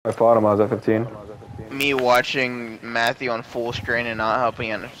I fought him when I was at 15. Me watching Matthew on full screen and not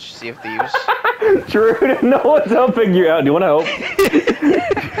helping on Sea of Thieves. Drew, no one's helping you out. Do you want to help?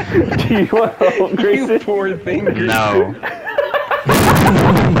 Do you want to help, Grayson? You poor thing, Grayson. No.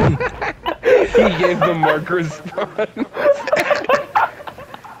 He gave the Mark response.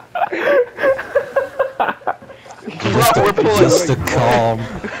 Just a calm.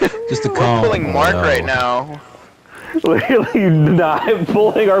 We're pulling Mark right now. Literally not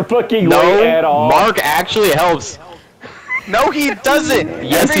pulling our fucking No, weight at all. Mark actually helps. No, he doesn't.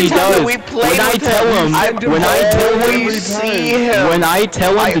 Yes, Every he time does. that we play When I with tell him, when I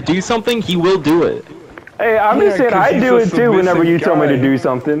tell him to do something, he will do it. Hey, I'm just saying I do it too whenever you tell me to do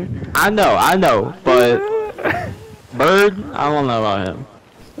something. I know, but Bird, I don't know about him.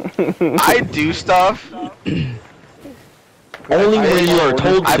 I do stuff. Only when you are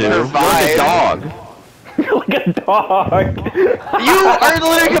told to. Like a dog. Like a dog. You are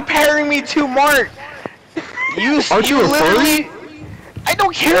literally comparing me to Mark. Aren't you a furry? I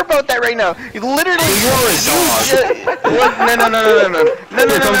don't care about that right now. You literally. You're a dog. No.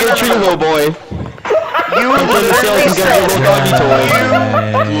 Come get a treat, little boy. You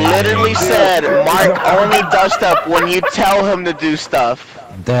literally said Mark only does stuff when you tell him to do stuff.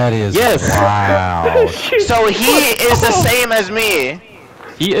 That is wow. So he is the same as me.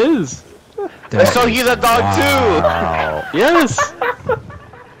 He is. So he's a dog too. Yes.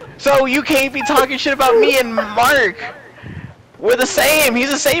 So you can't be talking shit about me and Mark. We're the same. He's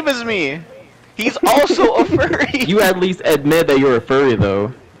the same as me. He's also a furry. You at least admit that you're a furry,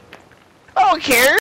 though. I don't care.